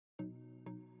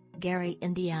Gary,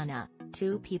 Indiana,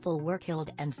 2 people were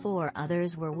killed and 4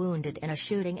 others were wounded in a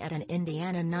shooting at an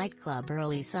Indiana nightclub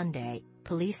early Sunday,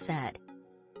 police said.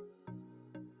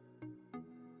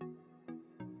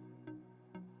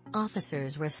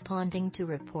 Officers responding to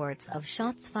reports of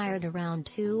shots fired around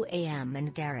 2 a.m.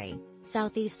 in Gary,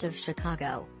 southeast of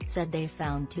Chicago, said they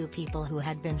found 2 people who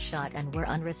had been shot and were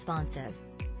unresponsive.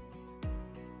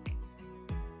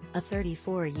 A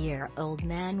 34-year-old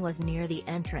man was near the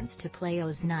entrance to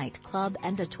Playo's nightclub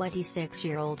and a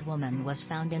 26-year-old woman was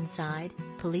found inside,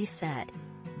 police said.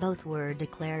 Both were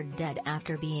declared dead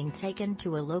after being taken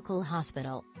to a local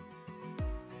hospital.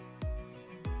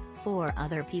 4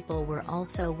 other people were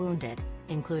also wounded,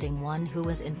 including one who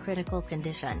was in critical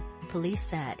condition, police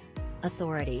said.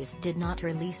 Authorities did not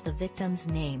release the victims'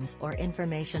 names or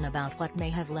information about what may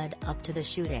have led up to the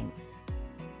shooting.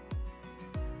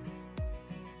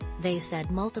 They said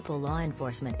multiple law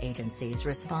enforcement agencies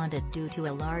responded due to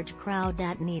a large crowd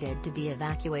that needed to be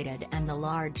evacuated and the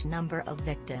large number of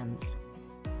victims.